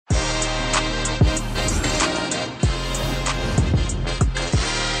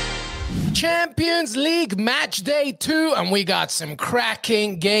Champions League match day 2, and we got some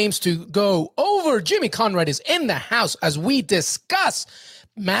cracking games to go over. Jimmy Conrad is in the house as we discuss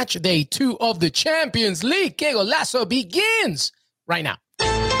match day 2 of the Champions League. Que Golazo begins right now.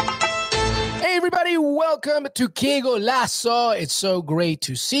 Hey everybody, welcome to Que Golazo. It's so great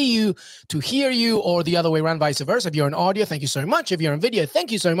to see you, to hear you, or the other way around, vice versa. If you're in audio, thank you so much. If you're in video,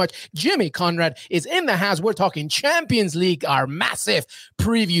 thank you so much. Jimmy Conrad is in the house. We're talking Champions League, our massive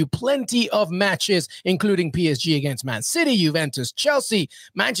preview. Plenty of matches, including PSG against Man City, Juventus, Chelsea,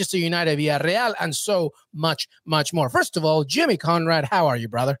 Manchester United, Villarreal, and so much, much more. First of all, Jimmy Conrad, how are you,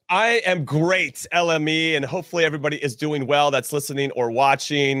 brother? I am great, LME, and hopefully everybody is doing well that's listening or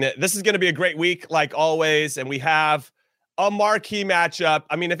watching. This is going to be a great week, like always, and we have a marquee matchup.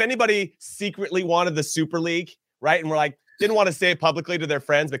 I mean, if anybody secretly wanted the Super League, right, and we're like, didn't want to say it publicly to their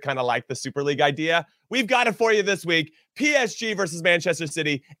friends, but kind of like the Super League idea, we've got it for you this week. PSG versus Manchester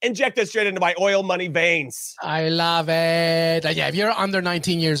City. Inject it straight into my oil money veins. I love it. Yeah, if you're under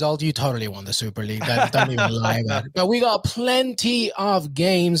 19 years old, you totally won the Super League. Don't even lie about it. But we got plenty of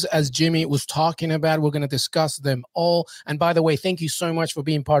games, as Jimmy was talking about. We're going to discuss them all. And by the way, thank you so much for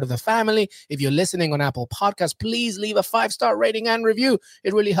being part of the family. If you're listening on Apple Podcasts, please leave a 5-star rating and review.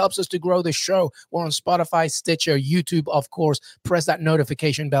 It really helps us to grow the show. We're on Spotify, Stitcher, YouTube, of course. Press that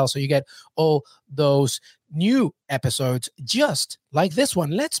notification bell so you get all those new episodes just like this one.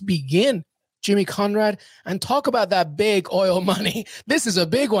 Let's begin, Jimmy Conrad, and talk about that big oil money. This is a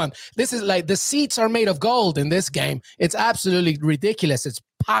big one. This is like the seats are made of gold in this game. It's absolutely ridiculous. It's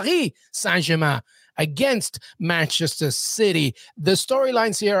Paris Saint-Germain against Manchester City. The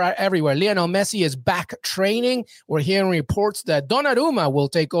storylines here are everywhere. Lionel Messi is back training. We're hearing reports that Donnarumma will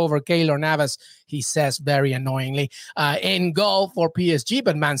take over Keylor Navas, he says very annoyingly, in goal for PSG.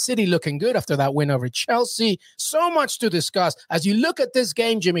 But Man City looking good after that win over Chelsea. So much to discuss. As you look at this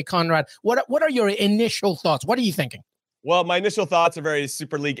game, Jimmy Conrad, what are your initial thoughts? What are you thinking? Well, my initial thoughts are very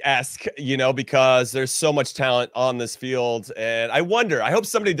Super League-esque, because there's so much talent on this field. And I wonder, I hope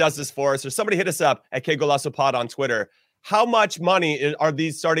somebody does this for us, or somebody hit us up at Que Golazo Pod on Twitter. How much money are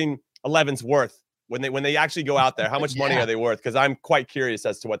these starting 11s worth when they actually go out there? How much money are they worth? Because I'm quite curious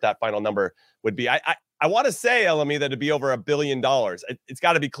as to what that final number would be. I want to say, LME, that it'd be over $1 billion. It's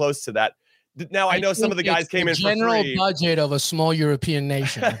got to be close to that. Now, I know some of the guys came in for free. General budget of a small European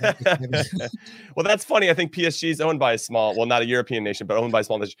nation. Well, that's funny. I think PSG is owned by a small, well, not a European nation, but owned by a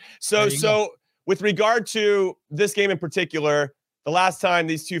small nation. So with regard to this game in particular, the last time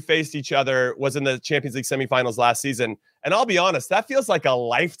these two faced each other was in the Champions League semifinals last season. And I'll be honest, that feels like a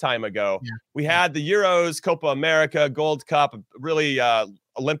lifetime ago. Yeah. We had the Euros, Copa America, Gold Cup, really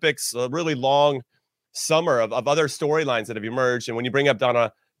Olympics, a really long summer of other storylines that have emerged. And when you bring up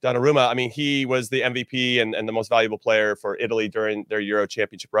Donnarumma, I mean, he was the MVP and the most valuable player for Italy during their Euro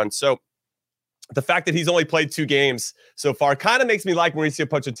championship run. So the fact that he's only played 2 games so far kind of makes me like Mauricio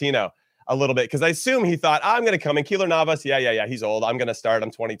Pochettino a little bit, because I assume he thought, I'm going to come in. Keylor Navas, yeah, he's old. I'm going to start.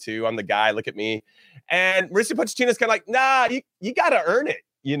 I'm 22. I'm the guy. Look at me. And Mauricio Pochettino's kind of like, nah, you got to earn it,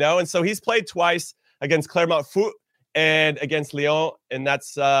 And so he's played twice against Clermont Foot and against Lyon, and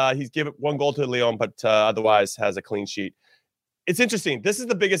that's he's given 1 goal to Lyon, but otherwise has a clean sheet. It's interesting. This is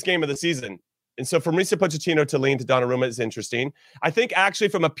the biggest game of the season. And so for Mauricio Pochettino to lean to Donnarumma is interesting. I think actually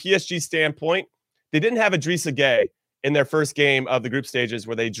from a PSG standpoint, they didn't have Idrissa Gueye in their first game of the group stages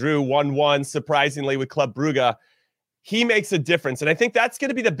where they drew 1-1, surprisingly, with Club Brugge. He makes a difference. And I think that's going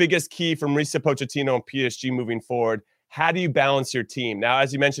to be the biggest key for Mauricio Pochettino and PSG moving forward. How do you balance your team? Now,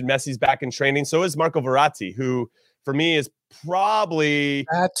 as you mentioned, Messi's back in training. So is Marco Verratti, who for me is probably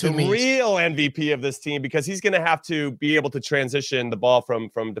the real MVP of this team, because he's going to have to be able to transition the ball from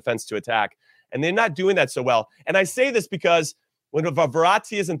defense to attack. And they're not doing that so well. And I say this because when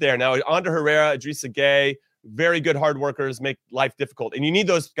Verratti isn't there, now Ander Herrera, Idrissa Gueye, very good hard workers, make life difficult. And you need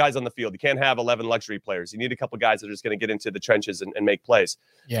those guys on the field. You can't have 11 luxury players. You need a couple guys that are just going to get into the trenches and make plays.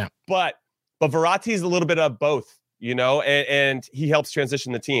 Yeah. But Verratti's a little bit of both, and he helps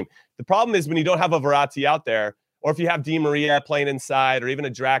transition the team. The problem is when you don't have a Verratti out there, or if you have Di Maria playing inside, or even a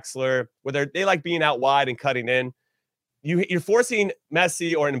Draxler, where they like being out wide and cutting in, you're forcing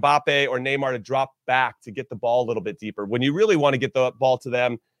Messi or Mbappe or Neymar to drop back to get the ball a little bit deeper when you really want to get the ball to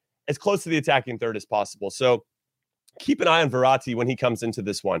them as close to the attacking third as possible. So keep an eye on Verratti when he comes into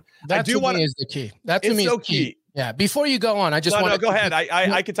this one. That to me is the key. That to me is key. Yeah. Before you go on, I just want to go ahead.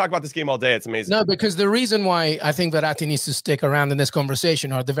 I could talk about this game all day. It's amazing. No, because the reason why I think Verratti needs to stick around in this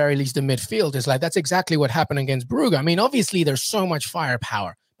conversation, or at the very least the midfield, is like that's exactly what happened against Brugge. I mean, obviously there's so much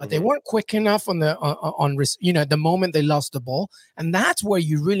firepower, but they weren't quick enough on the the moment they lost the ball. And that's where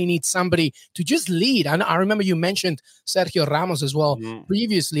you really need somebody to just lead. And I remember you mentioned Sergio Ramos as well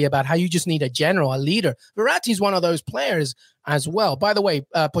previously about how you just need a general, a leader. Verratti's one of those players as well. By the way,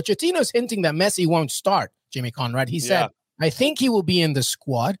 Pochettino's hinting that Messi won't start, Jimmy Conrad. He said, I think he will be in the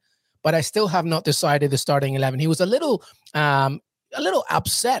squad, but I still have not decided the starting 11. He was a little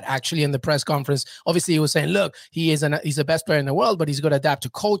upset actually in the press conference. Obviously, he was saying, look, he's the best player in the world, but he's got to adapt to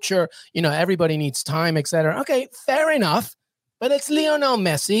culture. Everybody needs time, etc. Okay, fair enough. But it's Lionel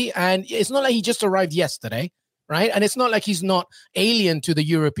Messi, and it's not like he just arrived yesterday, right? And it's not like he's not alien to the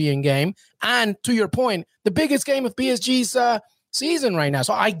European game. And to your point, the biggest game of PSG's season right now.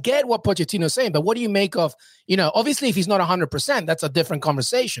 So I get what Pochettino's saying, but what do you make of, obviously if he's not 100%, that's a different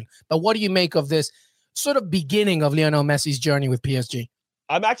conversation. But what do you make of this sort of beginning of Lionel Messi's journey with PSG?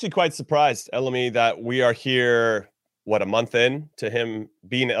 I'm actually quite surprised, Elami, that we are here, a month in to him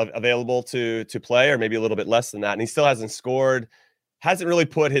being available to play, or maybe a little bit less than that. And he still hasn't scored, hasn't really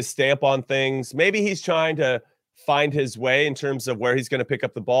put his stamp on things. Maybe he's trying to find his way in terms of where he's going to pick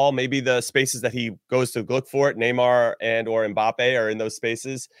up the ball. Maybe the spaces that he goes to look for it, Neymar and or Mbappe are in those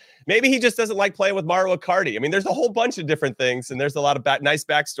spaces. Maybe he just doesn't like playing with Mauro Icardi. I mean, there's a whole bunch of different things, and there's a lot of nice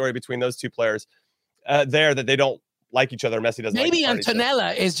backstory between those two players there that they don't like each other. Messi doesn't. Maybe like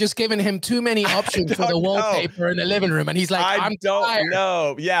Antonella is just giving him too many options for the wallpaper in the living room, and he's like, I don't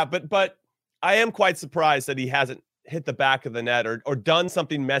know. Yeah, but I am quite surprised that he hasn't hit the back of the net or done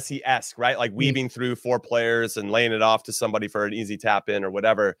something Messi-esque, right? Like weaving through four players and laying it off to somebody for an easy tap in or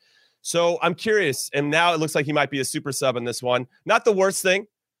whatever. So I'm curious. And now it looks like he might be a super sub in this one. Not the worst thing,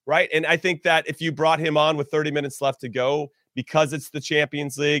 right? And I think that if you brought him on with 30 minutes left to go, because it's the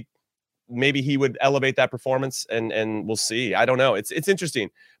Champions League, maybe he would elevate that performance, and we'll see. I don't know. It's interesting.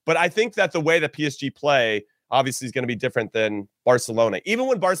 But I think that the way that PSG play obviously is going to be different than Barcelona. Even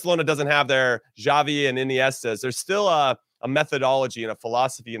when Barcelona doesn't have their Xavi and Iniestas, there's still a methodology and a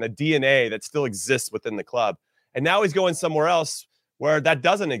philosophy and a DNA that still exists within the club. And now he's going somewhere else where that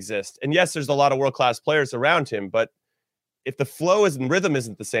doesn't exist. And yes, there's a lot of world-class players around him, but if the flow and rhythm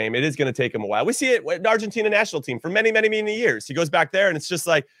isn't the same, it is going to take him a while. We see it with the Argentina national team for many, many, many years. He goes back there and it's just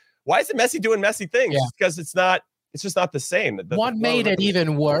like, why isn't Messi doing Messi things? Because it's just not the same. What made it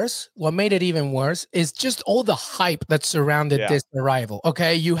even worse is just all the hype that surrounded this arrival.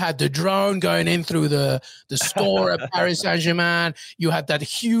 Okay, you had the drone going in through the store at Paris Saint-Germain. You had that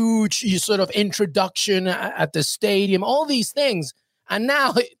huge sort of introduction at the stadium, all these things. And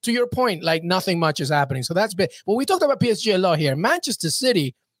now, to your point, like nothing much is happening. So that's big. Well, we talked about PSG a lot here. Manchester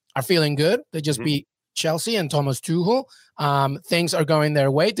City are feeling good. They just beat Chelsea and Thomas Tuchel. Things are going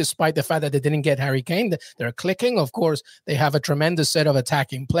their way, despite the fact that they didn't get Harry Kane. They're clicking. Of course, they have a tremendous set of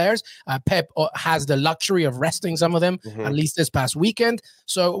attacking players. Pep has the luxury of resting some of them, at least this past weekend.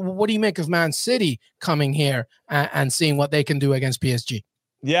 So what do you make of Man City coming here and seeing what they can do against PSG?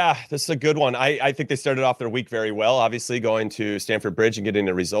 Yeah, this is a good one. I think they started off their week very well, obviously going to Stamford Bridge and getting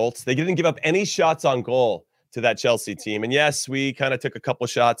the results. They didn't give up any shots on goal to that Chelsea team. And yes, we kind of took a couple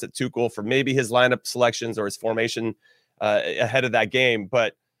shots at Tuchel for maybe his lineup selections or his formation ahead of that game.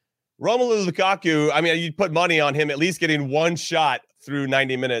 But Romelu Lukaku, I mean, you'd put money on him at least getting one shot through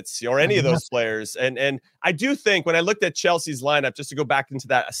 90 minutes or any of those players. And I do think when I looked at Chelsea's lineup, just to go back into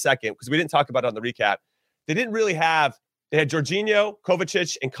that a second, because we didn't talk about it on the recap, they didn't really have, they had Jorginho,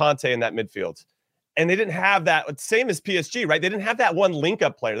 Kovacic, and Conte in that midfield. And they didn't have that, same as PSG, right? They didn't have that one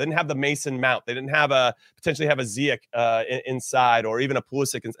link-up player. They didn't have the Mason Mount. They didn't have potentially have a Ziyech inside, or even a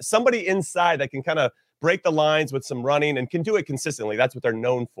Pulisic. Somebody inside that can kind of break the lines with some running and can do it consistently. That's what they're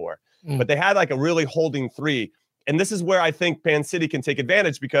known for. But they had like a really holding three. And this is where I think Man City can take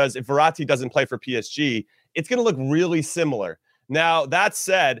advantage, because if Verratti doesn't play for PSG, it's going to look really similar. Now, that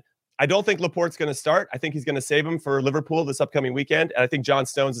said, I don't think Laporte's going to start. I think he's going to save him for Liverpool this upcoming weekend. And I think John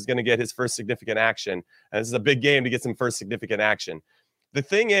Stones is going to get his first significant action. And this is a big game to get some first significant action. The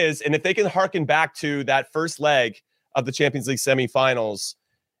thing is, and if they can harken back to that first leg of the Champions League semifinals,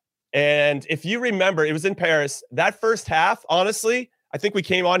 and if you remember, it was in Paris, that first half, honestly, I think we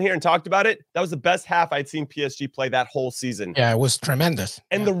came on here and talked about it. That was the best half I'd seen PSG play that whole season. Yeah, it was tremendous.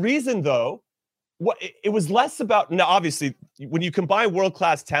 And the reason, though, it was less about, now obviously when you combine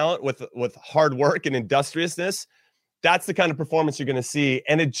world-class talent with hard work and industriousness, that's the kind of performance you're going to see.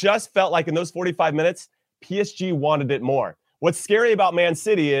 And it just felt like in those 45 minutes, PSG wanted it more. What's scary about Man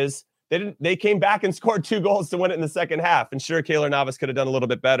City is they came back and scored 2 goals to win it in the second half. And sure, Keylor Navas could have done a little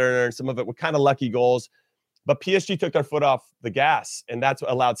bit better, and some of it were kind of lucky goals, but PSG took their foot off the gas, and that's what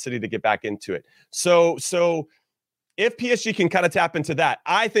allowed City to get back into it. So if PSG can kind of tap into that,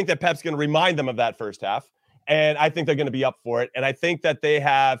 I think that Pep's going to remind them of that first half. And I think they're going to be up for it. And I think that they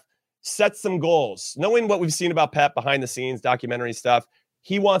have set some goals. Knowing what we've seen about Pep behind the scenes, documentary stuff,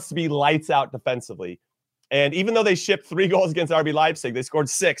 he wants to be lights out defensively. And even though they shipped 3 goals against RB Leipzig, they scored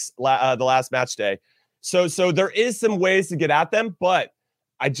 6 the last match day. So there is some ways to get at them, but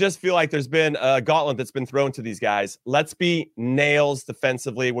I just feel like there's been a gauntlet that's been thrown to these guys. Let's be nails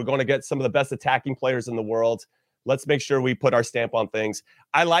defensively. We're going to get some of the best attacking players in the world. Let's make sure we put our stamp on things.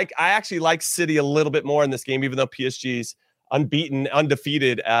 I actually like City a little bit more in this game, even though PSG's unbeaten,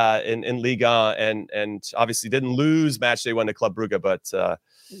 undefeated in Liga, and obviously didn't lose match day 1 to Club Brugge. But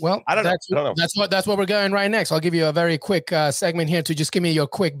I don't know. That's what we're going right next. I'll give you a very quick segment here to just give me your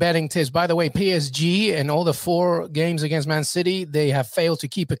quick betting tips. By the way, PSG and all the 4 games against Man City, they have failed to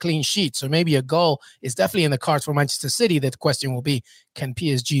keep a clean sheet. So maybe a goal is definitely in the cards for Manchester City. The question will be, can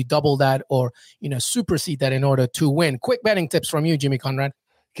PSG double that or supersede that in order to win? Quick betting tips from you, Jimmy Conrad.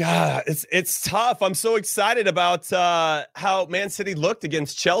 God, it's tough. I'm so excited about how Man City looked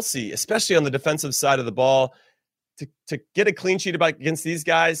against Chelsea, especially on the defensive side of the ball. To get a clean sheet against these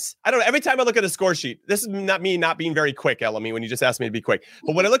guys, I don't know. Every time I look at the score sheet, this is not me not being very quick, Elami, when you just asked me to be quick.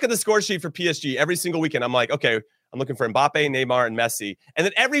 But when I look at the score sheet for PSG every single weekend, I'm like, okay, I'm looking for Mbappe, Neymar, and Messi. And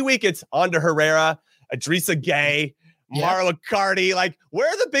then every week it's Ander Herrera, Idrissa Gueye, Mauro Icardi. Like, where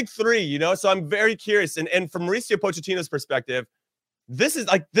are the big 3? So I'm very curious. And from Mauricio Pochettino's perspective, this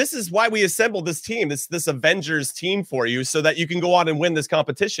is why we assembled this team, this Avengers team for you, so that you can go on and win this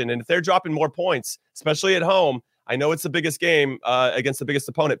competition. And if they're dropping more points, especially at home, I know it's the biggest game against the biggest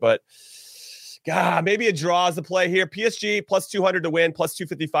opponent, but God, maybe a draw is the play here. PSG plus 200 to win, plus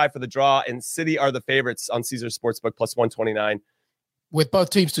 255 for the draw, and City are the favorites on Caesars Sportsbook, plus 129. With both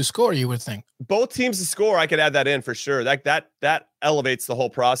teams to score, you would think. Both teams to score, I could add that in for sure. That elevates the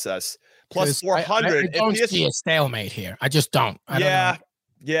whole process. Plus 400. I don't see a stalemate here. I just don't. I don't know.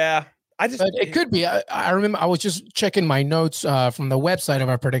 Yeah. But it could be. I remember I was just checking my notes from the website of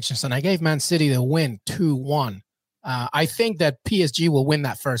our predictions, and I gave Man City the win 2-1. I think that PSG will win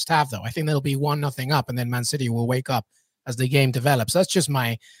that first half, though. I think they'll be 1-0 up, and then Man City will wake up as the game develops. That's just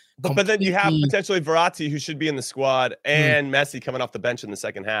my. But then you have potentially Verratti, who should be in the squad, and Messi coming off the bench in the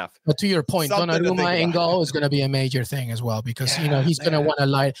second half. But to your point, Donnarumma in goal is going to be a major thing as well, because he's going to want to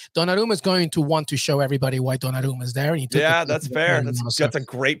lie. Donnarumma is going to want to show everybody why Donnarumma is there. That's fair. That's a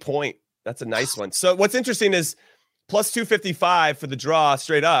great point. That's a nice one. So what's interesting is plus 255 for the draw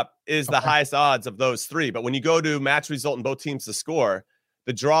straight up is the highest odds of those 3. But when you go to match result in both teams to score,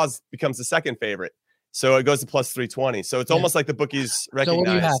 the draws becomes the second favorite. So it goes to plus 320. So it's almost like the bookies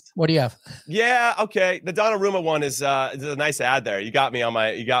recognize. So what do you have? Yeah, okay. The Donnarumma one is a nice ad there. You got me on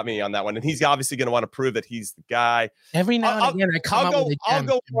that one, and he's obviously going to want to prove that he's the guy. Every now and again, I'll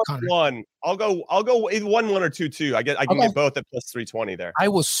go 1-1. I'll go either 1-1 or 2-2. I can get both at plus 320 there. I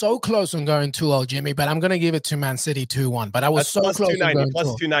was so close on going 2-0, Jimmy, but I'm going to give it to Man City 2-1. But I was plus close. 290, plus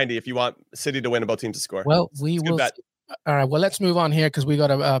 290 if you want City to win and both teams to score. Well, we will. All right, well, let's move on here because we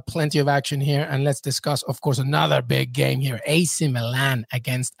got plenty of action here. And let's discuss, of course, another big game here. AC Milan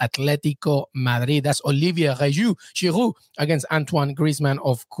against Atletico Madrid. That's Olivier Giroud against Antoine Griezmann,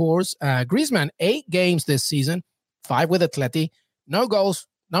 of course. Griezmann, 8 games this season, 5 with Atleti. No goals,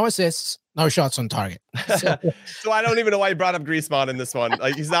 no assists, no shots on target. So I don't even know why you brought up Griezmann in this one.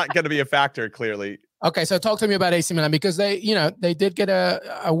 Like, he's not going to be a factor, clearly. Okay, so talk to me about AC Milan, because they did get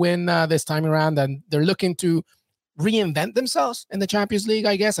a win this time around, and they're looking to reinvent themselves in the Champions League,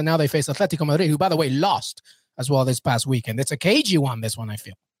 I guess. And now they face Atletico Madrid, who, by the way, lost as well this past weekend. It's a cagey one, this one, I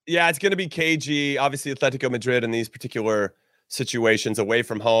feel. Yeah, it's going to be cagey. Obviously, Atletico Madrid in these particular situations away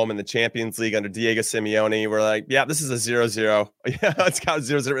from home in the Champions League under Diego Simeone, we're like, yeah, this is a 0-0. Yeah, it's got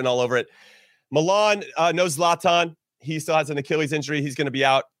 0-0 written all over it. Milan, no Zlatan. He still has an Achilles injury. He's going to be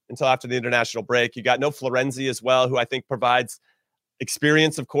out until after the international break. You got no Florenzi as well, who I think provides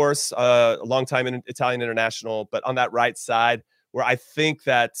experience, of course, a long time in Italian international, but on that right side where I think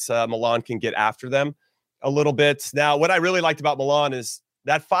that Milan can get after them a little bit. Now, what I really liked about Milan is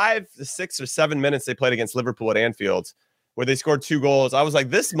that 5 to 6 or 7 minutes they played against Liverpool at Anfield, where they scored 2 goals. I was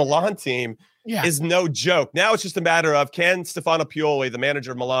like, this Milan team is no joke. Now it's just a matter of, can Stefano Pioli, the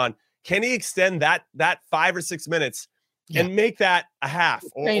manager of Milan, can he extend that 5 or 6 minutes and make that a half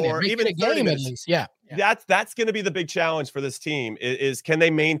or even a game at least? Yeah. That's going to be the big challenge for this team is can they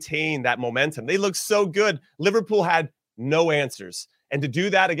maintain that momentum? They look so good. Liverpool had no answers. And to do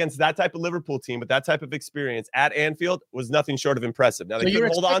that against that type of Liverpool team with that type of experience at Anfield was nothing short of impressive. Now, they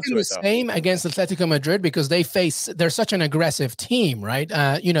couldn't hold on to it, though. Same against Atletico Madrid because they're such an aggressive team, right?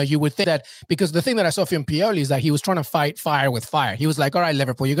 You would think that, because the thing that I saw from Pioli is that he was trying to fight fire with fire. He was like, all right,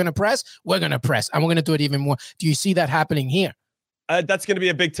 Liverpool, you're going to press? We're going to press. And we're going to do it even more. Do you see that happening here? That's going to be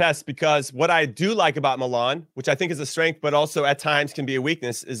a big test, because what I do like about Milan, which I think is a strength, but also at times can be a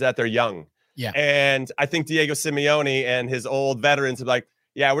weakness, is that they're young. Yeah. And I think Diego Simeone and his old veterans are like,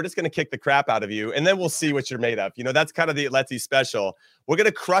 yeah, we're just going to kick the crap out of you, and then we'll see what you're made of. That's kind of the Atleti special. We're going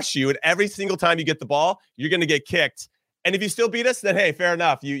to crush you, and every single time you get the ball, you're going to get kicked. And if you still beat us, then hey, fair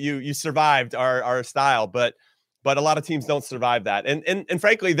enough. You survived our style, but a lot of teams don't survive that. And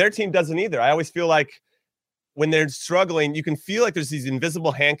frankly, their team doesn't either. I always feel like when they're struggling, you can feel like there's these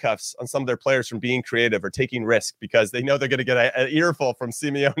invisible handcuffs on some of their players from being creative or taking risk, because they know they're going to get an earful from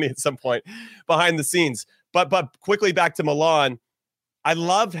Simeone at some point behind the scenes. But quickly back to Milan, I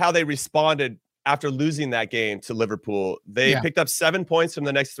loved how they responded after losing that game to Liverpool. They picked up 7 points from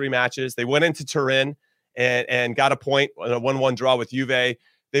the next 3 matches. They went into Turin and got a point on a 1-1 draw with Juve.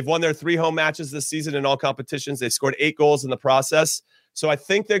 They've won their 3 home matches this season in all competitions. They've scored 8 goals in the process. So I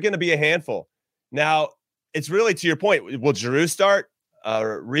think they're going to be a handful. Now, it's really to your point. Will Giroud start?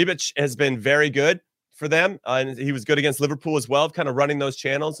 Rebic has been very good for them. And he was good against Liverpool as well, kind of running those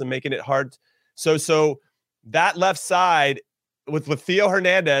channels and making it hard. So that left side with Theo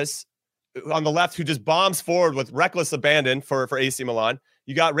Hernandez on the left, who just bombs forward with reckless abandon for AC Milan.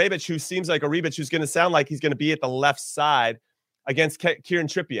 You got Rebic, who seems like a Rebic who's going to sound like he's going to be at the left side against Kieran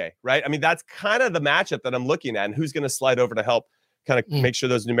Trippier, right? I mean, that's kind of the matchup that I'm looking at, and who's going to slide over to help kind of make sure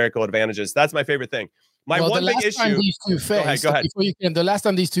those numerical advantages. That's my favorite thing. One big issue. Go ahead. The last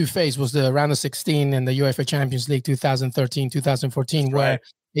time these two faced was the round of 16 in the UEFA Champions League 2013, 2014, where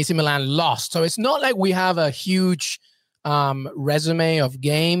AC Milan lost. So it's not like we have a huge resume of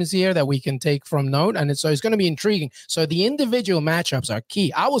games here that we can take from note. And so it's going to be intriguing. So the individual matchups are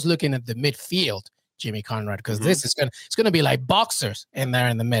key. I was looking at the midfield, Jimmy Conrad, because this is it's going to be like boxers in there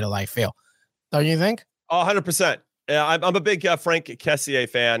in the middle, I feel. Don't you think? 100%. Yeah, I'm a big Frank Kessié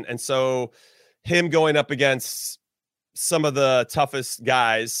fan. And so him going up against some of the toughest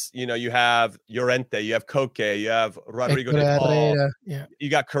guys, you have Llorente, you have Koke, you have Rodrigo de Paul, you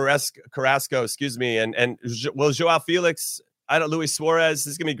got Carrasco, and Joao Felix, Luis Suarez.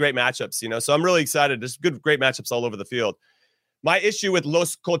 This is going to be great matchups, so I'm really excited. There's great matchups all over the field. My issue with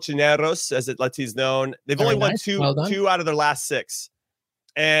Los Cochineros, as Atleti's known, they've only won two out of their last 6.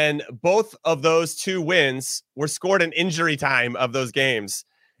 And both of those 2 wins were scored in injury time of those games.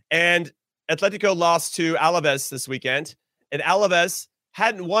 And Atletico lost to Alaves this weekend, and Alaves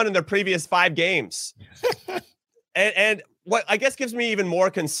hadn't won in their previous 5 games. and what I guess gives me even more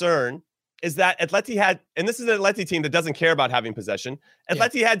concern is that Atleti had, and this is an Atleti team that doesn't care about having possession.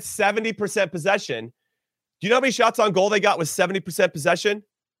 Atleti had 70% possession. Do you know how many shots on goal they got with 70% possession?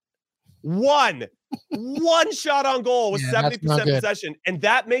 One shot on goal with 70% possession. And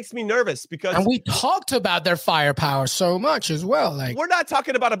that makes me nervous, because and we talked about their firepower so much as well. Like, we're not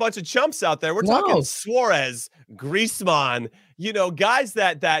talking about a bunch of chumps out there. We're talking Suarez, Griezmann, guys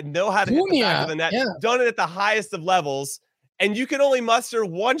that know how to hit the back of the net, done it at the highest of levels. And you can only muster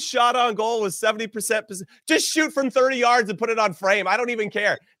 1 shot on goal with 70%. Just shoot from 30 yards and put it on frame. I don't even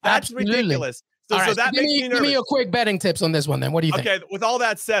care. That's ridiculous. So that makes me nervous. Give me your quick betting tips on this one, then. What do you think? Okay, with all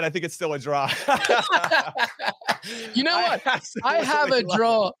that said, I think it's still a draw. You know what? I have a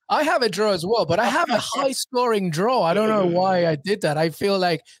draw. I have a draw as well, but I have a high-scoring draw. I don't know why I did that. I feel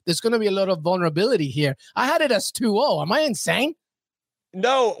like there's going to be a lot of vulnerability here. I had it as 2-0. Am I insane?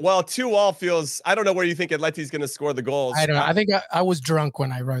 No, well, 2-2 feels. I don't know where you think Atleti's going to score the goals. I don't know. I think I was drunk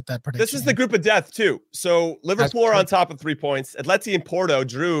when I wrote that prediction. This is the group of death too. So Liverpool are on top of 3 points. Atleti and Porto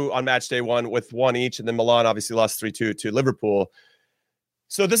drew on match day 1 with 1 each, and then Milan obviously lost 3-2 to Liverpool.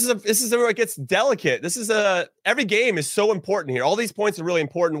 So this is where it gets delicate. Every game is so important here. All these points are really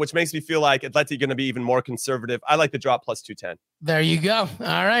important, which makes me feel like Atleti going to be even more conservative. I like the drop plus 210. There you go.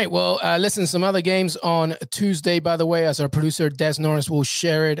 All right. Well, listen, some other games on Tuesday, by the way, as our producer Des Norris will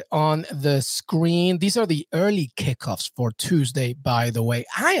share it on the screen. These are the early kickoffs for Tuesday, by the way.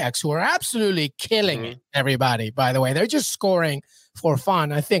 Ajax, who are absolutely killing it, everybody, by the way. They're just scoring for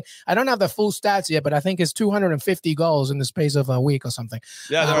fun. I think I don't have the full stats yet, but I think it's 250 goals in the space of a week or something.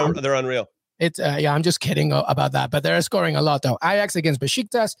 Yeah, they're unreal. It's I'm just kidding about that, but they're scoring a lot though. Ajax against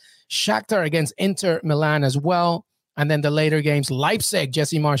Besiktas, Shakhtar against Inter Milan as well, and then the later games: Leipzig,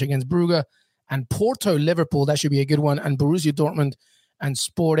 Jesse Marsch against Brugge, and Porto Liverpool. That should be a good one. And Borussia Dortmund and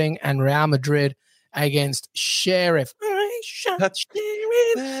Sporting and Real Madrid against Sheriff.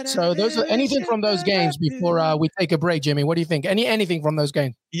 So those are anything from those games before we take a break, Jimmy. What do you think? Anything from those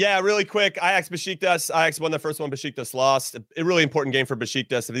games? Yeah, really quick. Ajax Besiktas. Ajax won the first one. Besiktas lost. A really important game for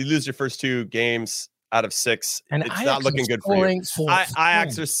Besiktas. If you lose your first 2 games out of 6, it's not looking good for you.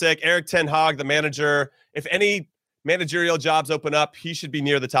 Ajax are sick. Eric Ten Hag, the manager. If any managerial jobs open up, he should be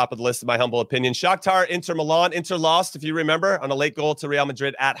near the top of the list, in my humble opinion. Shakhtar, Inter Milan. Inter lost, if you remember, on a late goal to Real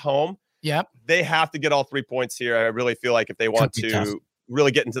Madrid at home. Yep. They have to get all 3 points here. I really feel like if they want to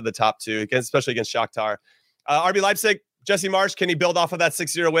really get into the top two, especially against Shakhtar. RB Leipzig, Jesse Marsch, can he build off of that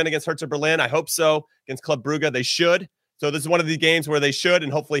 6-0 win against Hertha Berlin? I hope so. Against Club Brugge, they should. So this is one of the games where they should,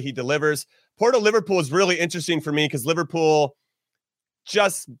 and hopefully he delivers. Porto Liverpool is really interesting for me because Liverpool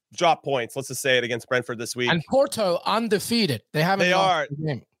just dropped points. Let's just say it against Brentford this week. And Porto undefeated. They are.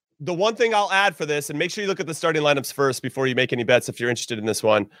 The one thing I'll add for this, and make sure you look at the starting lineups first before you make any bets if you're interested in this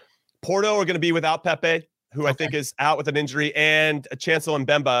one. Porto are going to be without Pepe, who I think is out with an injury, and Chancel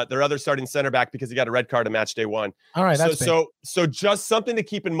Mbemba, their other starting center back, because he got a red card in match day 1. All right, so just something to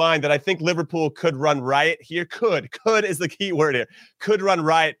keep in mind that I think Liverpool could run riot here. Could is the key word here. Could run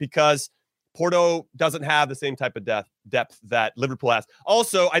riot because Porto doesn't have the same type of depth that Liverpool has.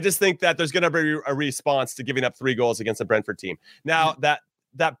 Also, I just think that there's going to be a response to giving up 3 goals against a Brentford team. Now,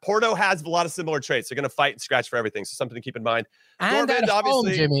 that Porto has a lot of similar traits. They're going to fight and scratch for everything. So something to keep in mind. And Dortmund, at home,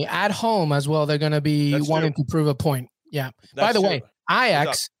 Jimmy, at home as well, they're going to be wanting to prove a point. Yeah. By the way,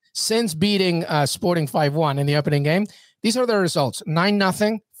 Ajax, since beating Sporting 5-1 in the opening game, these are their results.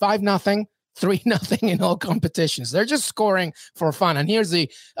 9-0, 5-0, 3-0 in all competitions. They're just scoring for fun. And here's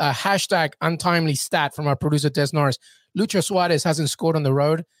the hashtag untimely stat from our producer, Des Norris. Lucho Suarez hasn't scored on the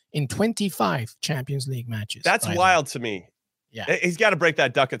road in 25 Champions League matches. That's wild to me. Yeah, he's got to break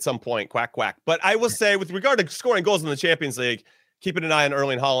that duck at some point. Quack, quack. But I will say, with regard to scoring goals in the Champions League, keeping an eye on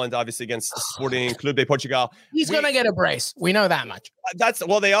Erling Haaland, obviously against Sporting Club de Portugal. He's going to get a brace. We know that much.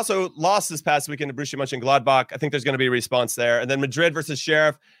 They also lost this past weekend to Borussia Mönchengladbach. I think there's going to be a response there. And then Madrid versus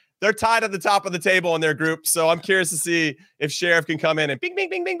Sheriff. They're tied at the top of the table in their group. So I'm curious to see if Sheriff can come in and bing, bing,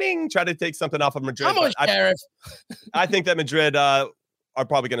 bing, bing, bing, try to take something off of Madrid. Come on, Sheriff. I think that Madrid are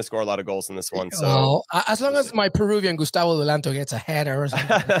probably going to score a lot of goals in this one. So as long as my Peruvian Gustavo Delanto gets a header or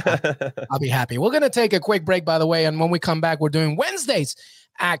something, I'll be happy. We're going to take a quick break, by the way. And when we come back, we're doing Wednesday's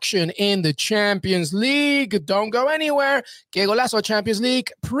action in the Champions League. Don't go anywhere. Que Golazo Champions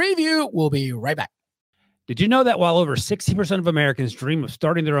League preview. We'll be right back. Did you know that while over 60% of Americans dream of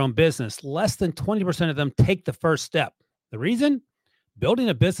starting their own business, less than 20% of them take the first step? The reason? Building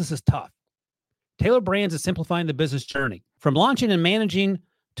a business is tough. Taylor Brands is simplifying the business journey. From launching and managing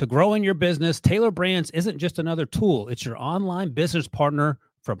to growing your business, Taylor Brands isn't just another tool. It's your online business partner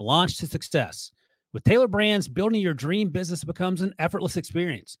from launch to success. With Taylor Brands, building your dream business becomes an effortless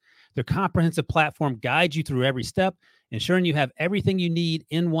experience. Their comprehensive platform guides you through every step, ensuring you have everything you need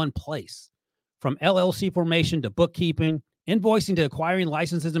in one place. From LLC formation to bookkeeping, invoicing to acquiring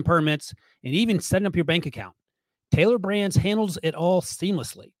licenses and permits, and even setting up your bank account, Taylor Brands handles it all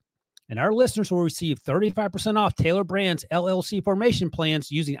seamlessly. And our listeners will receive 35% off Taylor Brands LLC formation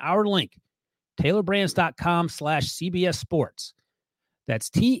plans using our link, taylorbrands.com/CBS Sports. That's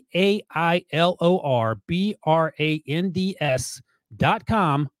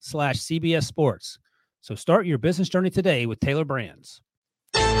TAILORBRANDS.com/CBS Sports. So start your business journey today with Taylor Brands.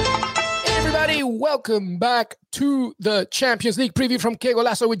 Hey everybody, welcome back to the Champions League preview from Que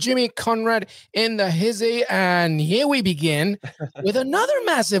Golazo with Jimmy Conrad in the hizzy. And here we begin with another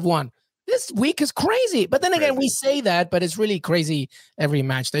massive one. This week is crazy. But then again, we say that, but it's really crazy every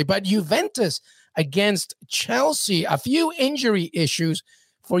match day. But Juventus against Chelsea, a few injury issues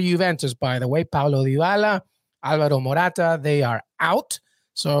for Juventus, by the way. Paulo Dybala, Alvaro Morata, they are out.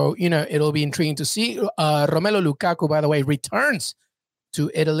 So, it'll be intriguing to see. Romelu Lukaku, by the way, returns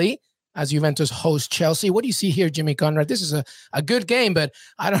to Italy as Juventus host Chelsea. What do you see here, Jimmy Conrad? This is a good game, but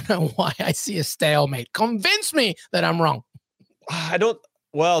I don't know why I see a stalemate. Convince me that I'm wrong.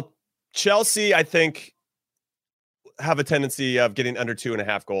 Chelsea, I think, have a tendency of getting under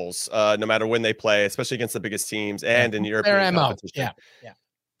 2.5 goals, no matter when they play, especially against the biggest teams and in European competition. Yeah.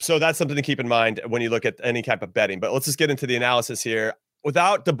 So that's something to keep in mind when you look at any type of betting. But let's just get into the analysis here.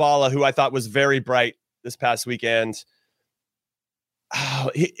 Without Dybala, who I thought was very bright this past weekend,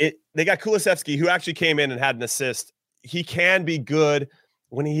 they got Kulusevski, who actually came in and had an assist. He can be good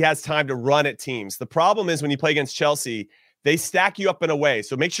when he has time to run at teams. The problem is when you play against Chelsea, they stack you up in a way.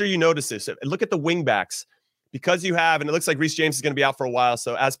 So make sure you notice this. Look at the wing backs, because you have, and it looks like Reece James is going to be out for a while.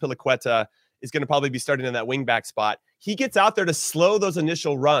 So Azpilicueta is going to probably be starting in that wing back spot. He gets out there to slow those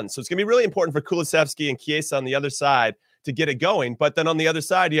initial runs. So it's going to be really important for Kulusevski and Chiesa on the other side to get it going. But then on the other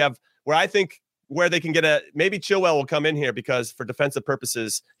side, you have where they can get maybe Chilwell will come in here, because for defensive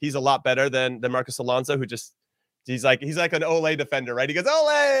purposes, he's a lot better than Marcus Alonso, who just, he's like an Ole defender, right? He goes, Ole,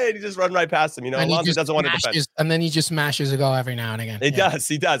 and he just run right past him. Alonso doesn't want to defend. And then he just smashes a goal every now and again. He does.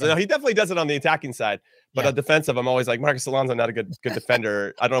 No, he definitely does it on the attacking side. But a defensive, I'm always like, Marcus Alonso, not a good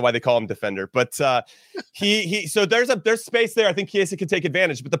defender. I don't know why they call him defender, but so there's space there. I think Chiesa can take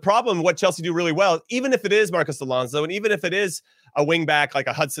advantage. But the problem, what Chelsea do really well, even if it is Marcus Alonso, and even if it is a wing back like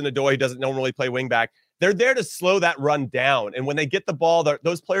a Hudson-Odoi who doesn't normally play wing back, they're there to slow that run down. And when they get the ball,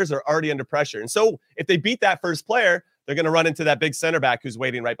 those players are already under pressure. And so if they beat that first player, they're going to run into that big center back who's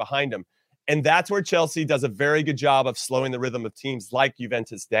waiting right behind him. And that's where Chelsea does a very good job of slowing the rhythm of teams like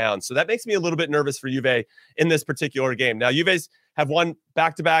Juventus down. So that makes me a little bit nervous for Juve in this particular game. Now, Juve's have won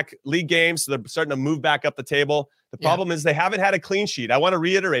back-to-back league games, so they're starting to move back up the table. The problem is they haven't had a clean sheet. I want to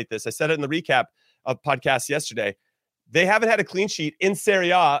reiterate this. I said it in the recap of podcast yesterday. They haven't had a clean sheet in Serie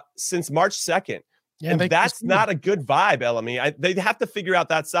A since March 2nd. Yeah, and that's not a good vibe, LME. They have to figure out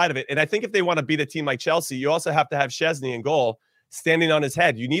that side of it. And I think if they want to beat a team like Chelsea, you also have to have Szczesny in goal, standing on his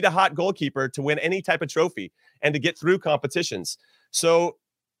head. You need a hot goalkeeper to win any type of trophy and to get through competitions. So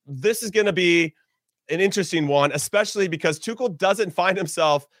this is going to be an interesting one, especially because Tuchel doesn't find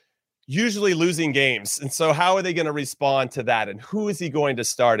himself usually losing games. And so how are they going to respond to that? And who is he going to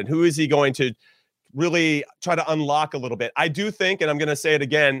start? And who is he going to really try to unlock a little bit? I do think, and I'm going to say it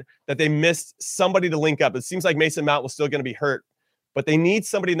again, that they missed somebody to link up. It seems like Mason Mount was still going to be hurt, but they need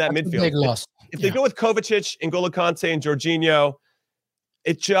somebody in that midfield. Big loss. If they go with Kovacic, N'Golo Kante, and Jorginho,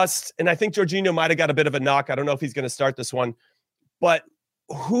 and I think Jorginho might have got a bit of a knock. I don't know if he's going to start this one, but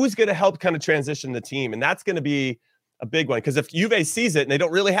who's going to help kind of transition the team? And that's going to be a big one, because if Juve sees it and they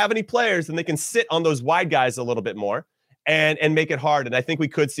don't really have any players, then they can sit on those wide guys a little bit more and make it hard. And I think we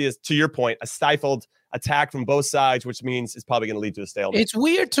could see, to your point, a stifled attack from both sides, which means it's probably going to lead to a stalemate. It's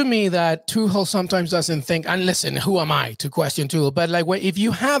weird to me that Tuchel sometimes doesn't think, and listen, who am I to question Tuchel? But like, if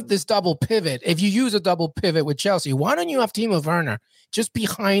you have this double pivot, if you use a double pivot with Chelsea, why don't you have Timo Werner just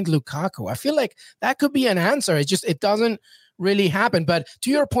behind Lukaku? I feel like that could be an answer. It doesn't really happen. But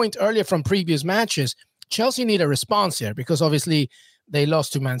to your point earlier from previous matches, Chelsea need a response here, because obviously they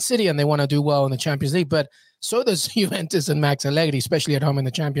lost to Man City and they want to do well in the Champions League. But so does Juventus and Max Allegri, especially at home in the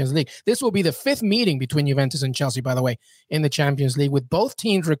Champions League. This will be the 5th meeting between Juventus and Chelsea, by the way, in the Champions League, with both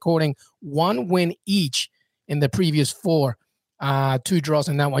teams recording 1 win each in the previous 4, 2 draws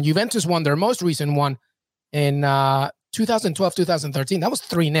in that one. Juventus won their most recent one in 2012, 2013. That was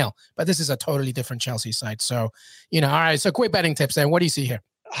 3-0, but this is a totally different Chelsea side. So, all right, so quick betting tips then. What do you see here?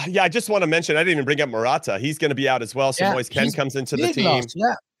 Yeah, I just want to mention, I didn't even bring up Morata. He's going to be out as well. So Moise Kean comes into the team. Loss,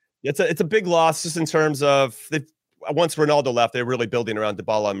 yeah. It's a big loss, just in terms of once Ronaldo left, they were really building around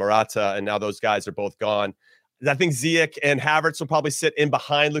Dybala and Morata, and now those guys are both gone. I think Ziyech and Havertz will probably sit in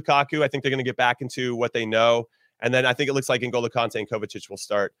behind Lukaku. I think they're going to get back into what they know. And then I think it looks like N'Golo Kante and Kovacic will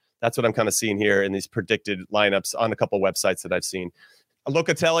start. That's what I'm kind of seeing here in these predicted lineups on a couple of websites that I've seen.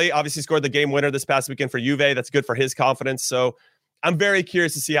 Locatelli obviously scored the game winner this past weekend for Juve. That's good for his confidence. So I'm very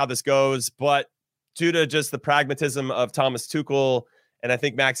curious to see how this goes. But due to just the pragmatism of Thomas Tuchel, and I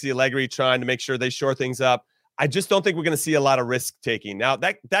think Maxi Allegri trying to make sure they shore things up, I just don't think we're going to see a lot of risk taking. Now,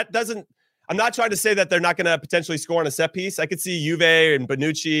 that doesn't, I'm not trying to say that they're not going to potentially score on a set piece. I could see Juve and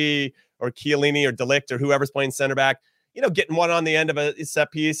Bonucci or Chiellini or De Ligt or whoever's playing center back, getting one on the end of a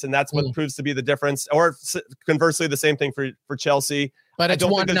set piece, and that's what proves to be the difference. Or conversely, the same thing for Chelsea. But it's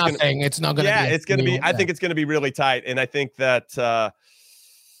 1-0. It's not going to be. Yeah, it's going to be. I think it's going to be really tight, and I think that.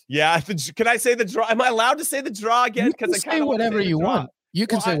 Can I say the draw? Am I allowed to say the draw again? Because I say whatever you want. You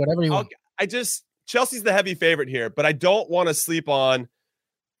can say whatever you want. Chelsea's the heavy favorite here, but I don't want to sleep on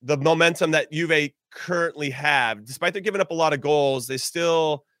the momentum that Juve currently have. Despite they're giving up a lot of goals,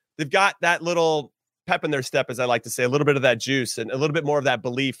 they've got that little pep in their step, as I like to say, a little bit of that juice and a little bit more of that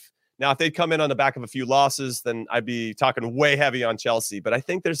belief. Now, if they come in on the back of a few losses, then I'd be talking way heavy on Chelsea. But I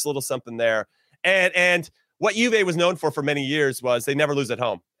think there's a little something there. And what Juve was known for many years was they never lose at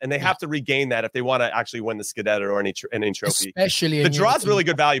home. And they have to regain that if they want to actually win the Scudetto or any trophy. Especially the draw's really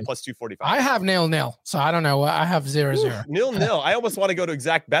good value, plus 245. I have 0-0, so I don't know. I have 0-0. 0-0. I almost want to go to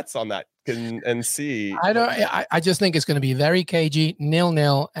exact bets on that and see. I just think it's going to be very cagey,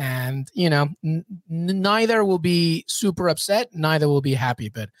 0-0, and neither will be super upset, neither will be happy.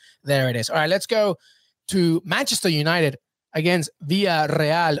 But there it is. All right, let's go to Manchester United against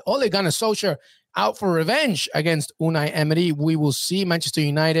Villarreal. Ole Gunnar Solskjaer out for revenge against Unai Emery. We will see. Manchester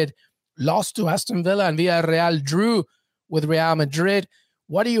United lost to Aston Villa and Villarreal drew with Real Madrid.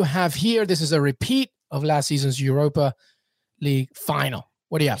 What do you have here? This is a repeat of last season's Europa League final.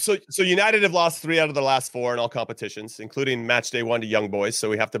 What do you have? So United have lost 3 out of the last 4 in all competitions, including match day 1 to Young Boys. So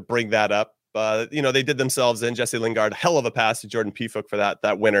we have to bring that up. They did themselves in. Jesse Lingard, hell of a pass to Jordan Pickford for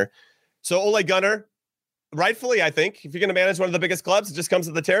that winner. So Ole Gunnar, rightfully, I think, if you're going to manage one of the biggest clubs, it just comes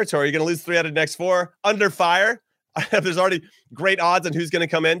with the territory. You're going to lose 3 out of the next 4. Under fire. There's already great odds on who's going to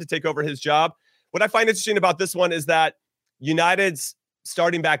come in to take over his job. what I find interesting about this one is that United's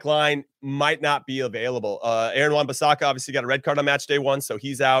starting back line might not be available. Aaron Wan-Bissaka obviously got a red card on match day 1, so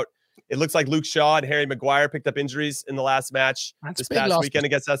he's out. It looks like Luke Shaw and Harry Maguire picked up injuries in the last match this past weekend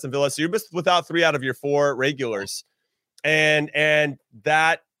against Aston Villa. So you're without 3 out of your 4 regulars. And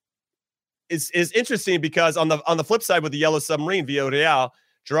that is interesting because on the flip side with the Yellow Submarine, Villarreal,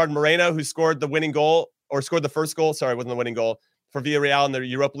 Gerard Moreno, who scored the winning goal, or scored the first goal, sorry, wasn't the winning goal, for Villarreal in the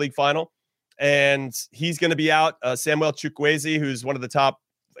Europa League final. And he's going to be out. Samuel Chukwueze, who's one of the top,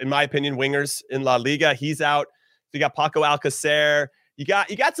 in my opinion, wingers in La Liga, he's out. You got Paco Alcacer. You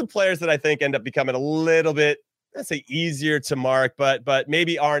got some players that I think end up becoming a little bit, let's say, easier to mark, but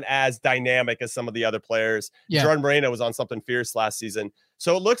maybe aren't as dynamic as some of the other players. Yeah. Gerard Moreno was on something fierce last season.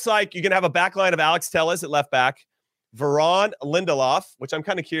 So it looks like you're going to have a back line of Alex Telles at left back, Varane, Lindelof, which I'm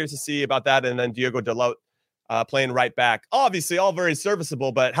kind of curious to see about that, and then Diogo Dalot playing right back. Obviously, all very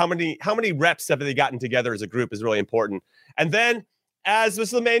serviceable, but how many reps have they gotten together as a group is really important. And then, as was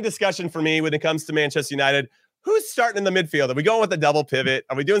the main discussion for me when it comes to Manchester United, who's starting in the midfield? Are we going with a double pivot?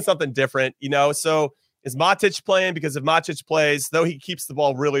 Are we doing something different? So is Matic playing? Because if Matic plays, though he keeps the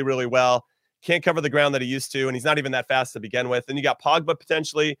ball really, really well, can't cover the ground that he used to, and he's not even that fast to begin with. Then you got Pogba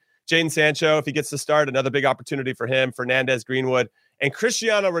potentially, Jadon Sancho, if he gets to start, another big opportunity for him, Fernandes, Greenwood, and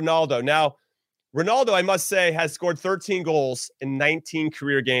Cristiano Ronaldo. Now, Ronaldo, I must say, has scored 13 goals in 19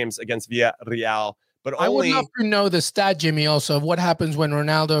 career games against Villarreal. But I would love to know the stat, Jimmy, also of what happens when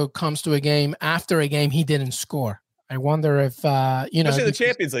Ronaldo comes to a game, after a game he didn't score. I wonder if, especially the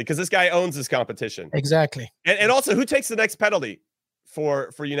Champions League, because this guy owns this competition. Exactly. And also, who takes the next penalty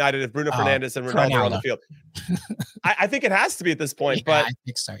for United if Bruno Fernandes and Ronaldo are on the field? I think it has to be at this point, but I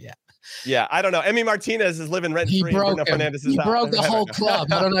think so, yeah. Yeah, I don't know. Emi Martinez is living rent-free. Bruno Fernandes he broke the whole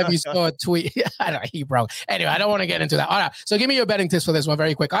club. I don't know if you saw a tweet. I don't know. He broke. Anyway, I don't want to get into that. All right. So give me your betting tips for this one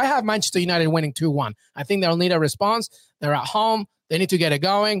very quick. I have Manchester United winning 2-1. I think they'll need a response. They're at home. They need to get it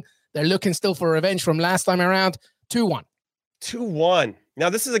going. They're looking still for revenge from last time around. 2-1. 2-1. Now,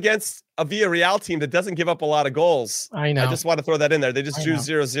 this is against a Villarreal team that doesn't give up a lot of goals. I know. I just want to throw that in there. They just drew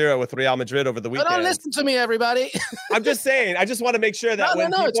 0-0 with Real Madrid over the weekend. But don't listen to me, everybody. I'm just saying. I just want to make sure that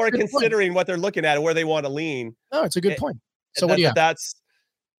when people are considering what they're looking at and where they want to lean. No, it's a good point. So what do you have?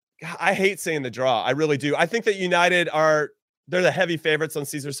 I hate saying the draw. I really do. I think that United they're the heavy favorites on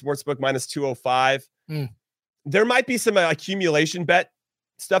Caesar Sportsbook, minus 205. There might be some accumulation bet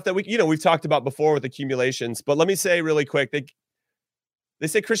stuff that we've talked about before with accumulations. But let me say really quick, they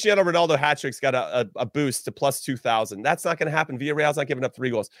say Cristiano Ronaldo hat-trick's got a boost to plus 2,000. That's not going to happen. Villarreal's not giving up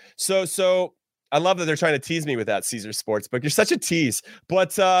 3 goals. So I love that they're trying to tease me with that, Caesar Sportsbook. You're such a tease.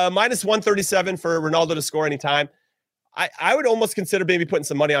 But minus 137 for Ronaldo to score anytime. I would almost consider maybe putting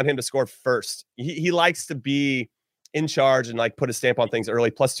some money on him to score first. He likes to be in charge and put a stamp on things early.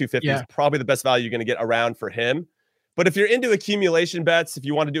 Plus 250 is probably the best value you're going to get around for him. But if you're into accumulation bets, if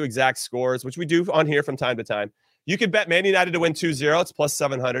you want to do exact scores, which we do on here from time to time, you could bet Man United to win 2-0. It's plus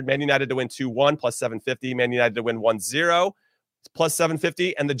 700. Man United to win 2-1, plus 750. Man United to win 1-0, it's plus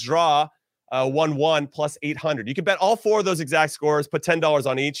 750. And the draw, 1-1, plus 800. You could bet all 4 of those exact scores, put $10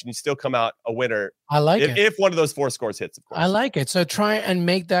 on each, and you still come out a winner. I like it. If one of those 4 scores hits, of course. I like it. So try and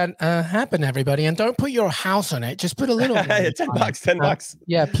make that happen, everybody. And don't put your house on it. Just put a little bit. $10.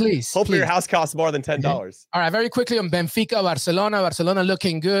 Yeah, please. Hopefully your house costs more than $10. All right, very quickly on Benfica, Barcelona. Barcelona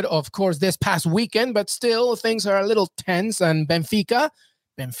looking good, of course, this past weekend, but still things are a little tense. And Benfica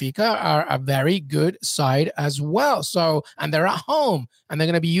are a very good side as well. So, and they're at home, and they're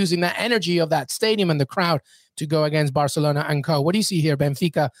going to be using that energy of that stadium and the crowd to go against Barcelona and co. What do you see here,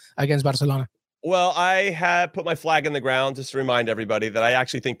 Benfica against Barcelona? Well, I have put my flag in the ground just to remind everybody that I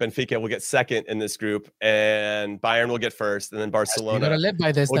actually think Benfica will get second in this group, and Bayern will get first, and then Barcelona will live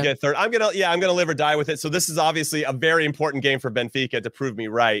by this. Will get third. I'm gonna live or die with it. So this is obviously a very important game for Benfica to prove me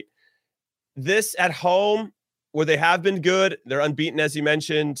right. This at home, where they have been good, they're unbeaten, as you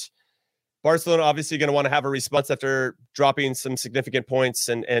mentioned. Barcelona obviously going to want to have a response after dropping some significant points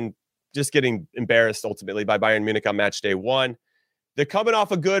and just getting embarrassed ultimately by Bayern Munich on match day 1. They're coming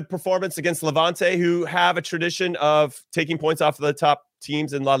off a good performance against Levante, who have a tradition of taking points off of the top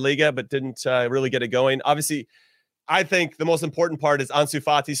teams in La Liga, but didn't really get it going. Obviously, I think the most important part is Ansu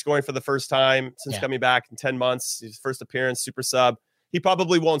Fati scoring for the first time since coming back in 10 months. His first appearance, super sub. He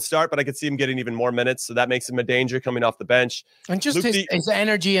probably won't start, but I could see him getting even more minutes. So that makes him a danger coming off the bench. And just his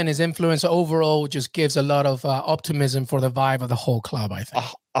energy and his influence overall just gives a lot of optimism for the vibe of the whole club, I think.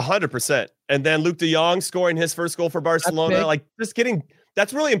 100%. And then Luke de Jong scoring his first goal for Barcelona.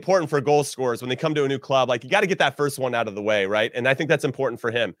 That's really important for goal scorers when they come to a new club. You got to get that first one out of the way, right? And I think that's important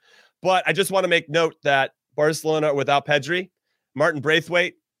for him. But I just want to make note that Barcelona without Pedri, Martin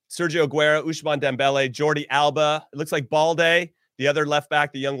Braithwaite, Sergio Aguero, Ousmane Dembele, Jordi Alba. It looks like Balde, the other left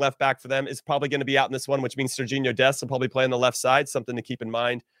back, the young left back for them, is probably going to be out in this one, which means Serginho Dest will probably play on the left side. Something to keep in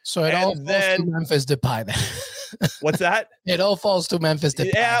mind. So it all falls to Memphis Depay then. What's that? It all falls to Memphis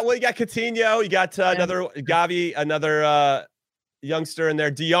Depay. Yeah, well, you got Coutinho, you got another Gavi, another youngster in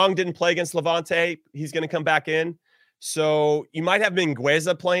there. De Jong didn't play against Levante. He's going to come back in. So you might have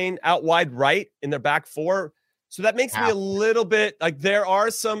Mingueza playing out wide right in their back four. So that makes me a little bit like there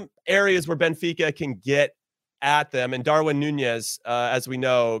are some areas where Benfica can get at them. And Darwin Nunez, as we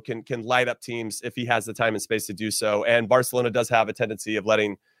know, can light up teams if he has the time and space to do so. And Barcelona does have a tendency of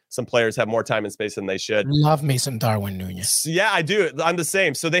letting some players have more time and space than they should. Love me some Darwin Nunez. So, yeah, I do. I'm the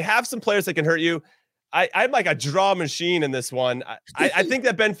same. So they have some players that can hurt you. I'm like a draw machine in this one. I think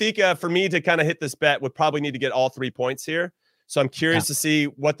that Benfica, for me to kind of hit this bet, would probably need to get all 3 points here. So I'm curious to see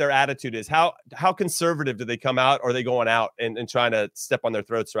what their attitude is. How conservative do they come out, or are they going out and trying to step on their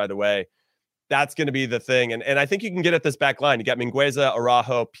throats right away? That's going to be the thing. And I think you can get at this back line. You got Mingueza,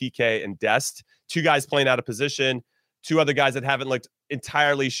 Araujo, Piqué, and Dest. 2 guys playing out of position. 2 other guys that haven't looked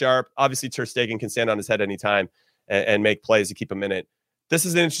entirely sharp. Obviously, Ter Stegen can stand on his head anytime and make plays to keep him in it. This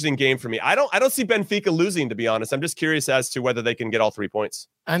is an interesting game for me. I don't see Benfica losing, to be honest. I'm just curious as to whether they can get all 3 points.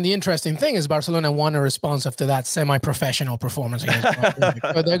 And the interesting thing is Barcelona won a response after that semi-professional performance against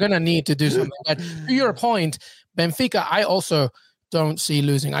Benfica. So they're going to need to do something. But to your point, Benfica, I also don't see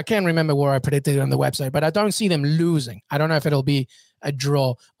losing. I can't remember where I predicted it on the website, but I don't see them losing. I don't know if it'll be a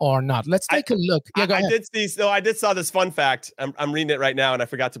draw or not. Let's take a look. Yeah, go ahead. I did saw this fun fact. I'm reading it right now, and I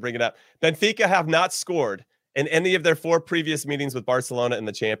forgot to bring it up. Benfica have not scored in any of their 4 previous meetings with Barcelona in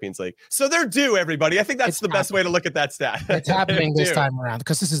the Champions League. So they're due, everybody. I think that's the best way to look at that stat. It's happening this time around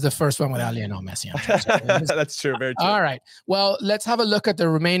because this is the first one with Lionel Messi. That's true. Very true. All right. Well, let's have a look at the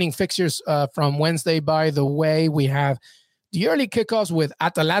remaining fixtures from Wednesday. By the way, we have the early kickoffs with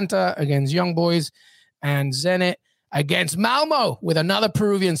Atalanta against Young Boys and Zenit against Malmo with another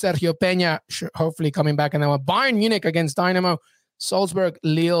Peruvian, Sergio Peña, hopefully coming back. And then Bayern Munich against Dynamo. Salzburg,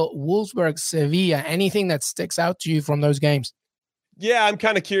 Lille, Wolfsburg, Sevilla. Anything that sticks out to you from those games? Yeah, I'm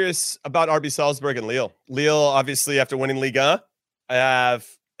kind of curious about RB Salzburg and Lille. Lille, obviously, after winning Liga, and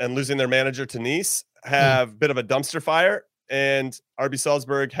losing their manager to Nice, have a bit of a dumpster fire. And RB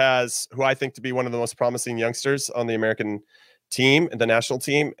Salzburg has who I think to be one of the most promising youngsters on the American team and the national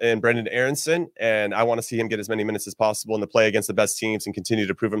team, and Brendan Aronson. And I want to see him get as many minutes as possible and to play against the best teams and continue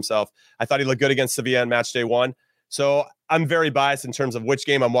to prove himself. I thought he looked good against Sevilla on match day 1. So I'm very biased in terms of which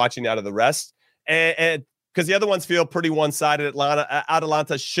game I'm watching out of the rest. And because the other ones feel pretty one-sided.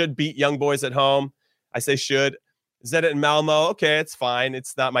 Atalanta should beat Young Boys at home. I say should. Zenit and Malmo, okay, it's fine.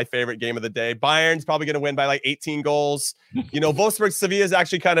 It's not my favorite game of the day. Bayern's probably going to win by like 18 goals. Wolfsburg Sevilla is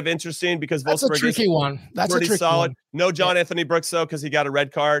actually kind of interesting because Wolfsburg is a tricky one. That's pretty solid. One. No John Anthony Brooks, though, because he got a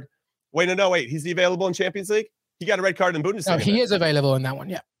red card. Wait. He's available in Champions League? He got a red card in Bundesliga. No, he is available in that one,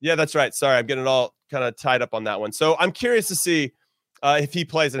 yeah. Yeah, that's right. Sorry, I'm getting it all kind of tied up on that one. So I'm curious to see if he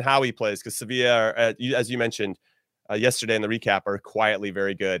plays and how he plays, because Sevilla, as you mentioned yesterday in the recap, are quietly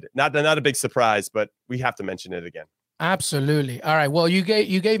very good. Not a big surprise, but we have to mention it again. Absolutely. All right. Well, you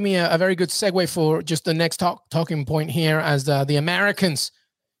gave me a very good segue for just the next talking point here as the Americans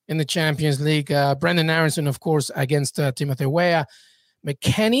in the Champions League. Brendan Aronson, of course, against Timothy Weah.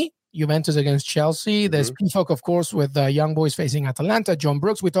 McKennie, Juventus against Chelsea. There's Pifok, of course, with Young Boys facing Atalanta. John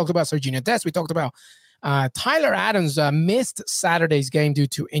Brooks. We talked about Serginho Dest. We talked about Tyler Adams missed Saturday's game due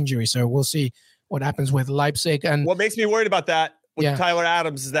to injury. So we'll see what happens with Leipzig. And what makes me worried about that with Tyler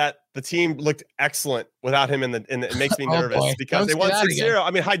Adams is that the team looked excellent without him it makes me nervous because they won 6-0.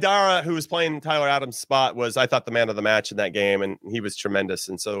 I mean, Haidara, who was playing Tyler Adams' spot, was, I thought, the man of the match in that game, and he was tremendous.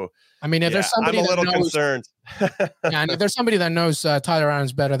 And so, I mean, if there's somebody I'm a little concerned. And if there's somebody that knows Tyler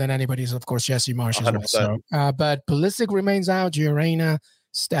Adams better than anybody is, of course, Jesse Marsh as 100%. Well. So, but Pulisic remains out, Giorena,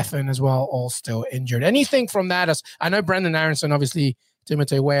 Stefan as well, all still injured. Anything from that? I know Brendan Aronson, obviously,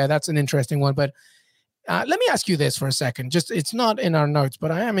 Timothy Weah, that's an interesting one, but let me ask you this for a second. Just, it's not in our notes,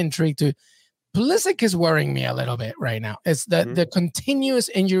 but I am intrigued to. Pulisic is worrying me a little bit right now. It's the continuous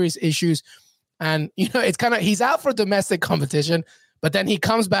injuries issues. And, it's kind of, he's out for domestic competition, but then he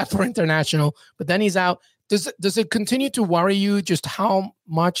comes back for international, but then he's out. Does it continue to worry you just how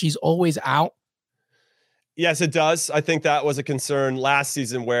much he's always out? Yes, it does. I think that was a concern last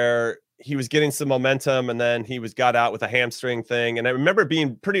season where he was getting some momentum and then he got out with a hamstring thing. And I remember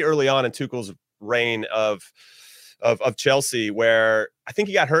being pretty early on in Tuchel's reign of Chelsea where I think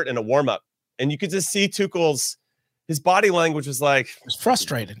he got hurt in a warm-up. And you could just see his body language was like, it was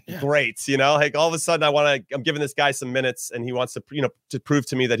frustrated. Yeah. Great. Like all of a sudden I'm giving this guy some minutes and he wants to, to prove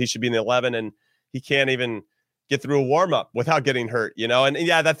to me that he should be in the 11 and he can't even get through a warm-up without getting hurt, you know? And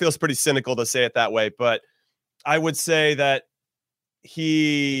yeah, that feels pretty cynical to say it that way, but I would say that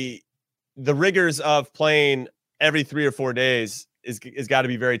the rigors of playing every 3 or 4 days is got to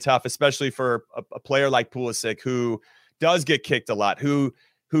be very tough, especially for a player like Pulisic, who does get kicked a lot, who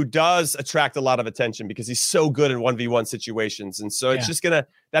does attract a lot of attention because he's so good in 1v1 situations. And so it's just that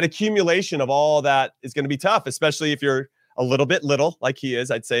accumulation of all that is going to be tough, especially if you're a little bit little like he is,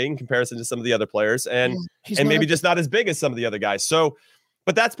 I'd say, in comparison to some of the other players, and maybe just not as big as some of the other guys. So,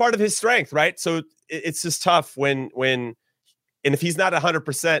 but that's part of his strength, right? So it's just tough and if he's not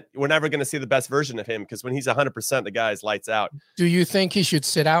 100%, we're never going to see the best version of him, because when he's 100%, the guy is lights out. Do you think he should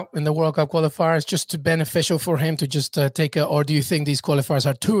sit out in the World Cup qualifiers just to beneficial for him to just or do you think these qualifiers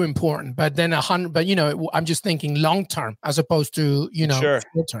are too important? But then I'm just thinking long term as opposed to, short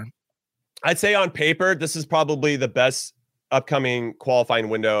term. I'd say on paper, this is probably the best upcoming qualifying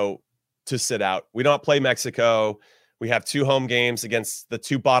window to sit out. We don't play Mexico. We have 2 home games against the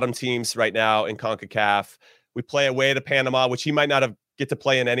 2 bottom teams right now in CONCACAF. We play away to Panama, which he might not get to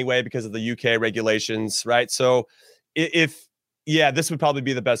play in anyway because of the UK regulations, right? So this would probably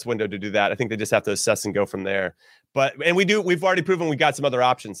be the best window to do that. I think they just have to assess and go from there. We've already proven we got some other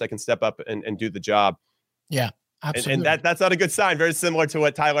options that can step up and do the job. Yeah, absolutely. And that's not a good sign. Very similar to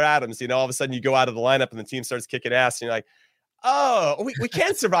what Tyler Adams, all of a sudden you go out of the lineup and the team starts kicking ass and you're like, oh, we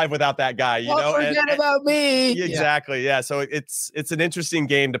can't survive without that guy, forget about me. Exactly. Yeah. So it's an interesting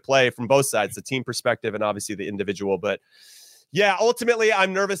game to play from both sides, the team perspective and obviously the individual. But yeah, ultimately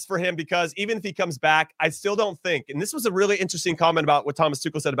I'm nervous for him because even if he comes back, I still don't think, and this was a really interesting comment about what Thomas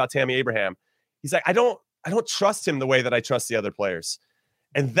Tuchel said about Tammy Abraham. He's like, I don't trust him the way that I trust the other players.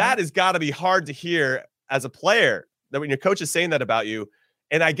 And that has got to be hard to hear as a player, that when your coach is saying that about you.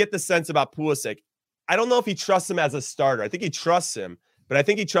 And I get the sense about Pulisic. I don't know if he trusts him as a starter. I think he trusts him, but I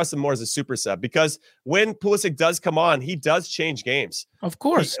think he trusts him more as a super sub, because when Pulisic does come on, he does change games. Of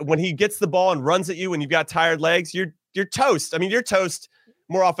course. When he gets the ball and runs at you and you've got tired legs, you're toast. I mean, you're toast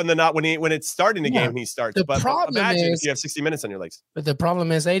more often than not when it's starting the game, he starts. But imagine if you have 60 minutes on your legs. But the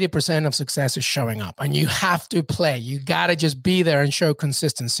problem is 80% of success is showing up, and you have to play. You got to just be there and show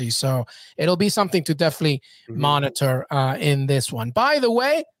consistency. So it'll be something to definitely monitor in this one. By the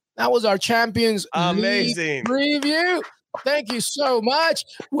way, that was our Champions League preview. Thank you so much.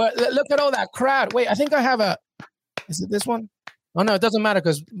 Well, look at all that crowd. Wait, I think I have is it this one? Oh, no, it doesn't matter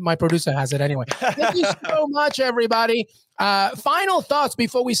because my producer has it anyway. Thank you so much, everybody. Final thoughts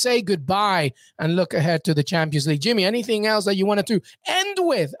before we say goodbye and look ahead to the Champions League. Jimmy, anything else that you wanted to end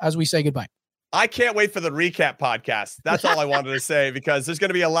with as we say goodbye? I can't wait for the recap podcast. That's all I wanted to say, because there's going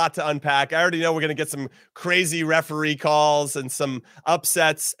to be a lot to unpack. I already know we're going to get some crazy referee calls and some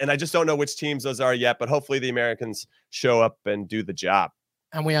upsets, and I just don't know which teams those are yet, but hopefully the Americans show up and do the job.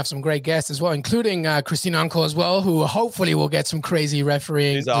 And we have some great guests as well, including Christine Uncle as well, who hopefully will get some crazy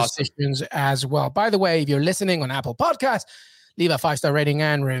refereeing decisions as well. By the way, if you're listening on Apple Podcasts, leave a 5-star rating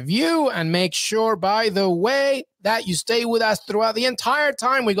and review, and make sure, by the way, that you stay with us throughout the entire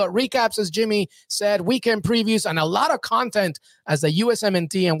time. We got recaps, as Jimmy said, weekend previews, and a lot of content as the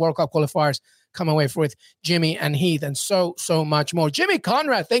USMNT and World Cup qualifiers come away with Jimmy and Heath, and so much more. Jimmy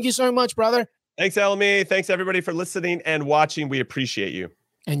Conrad, thank you so much, brother. Thanks, LME. Thanks, everybody, for listening and watching. We appreciate you.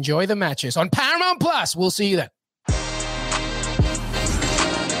 Enjoy the matches on Paramount Plus. We'll see you then.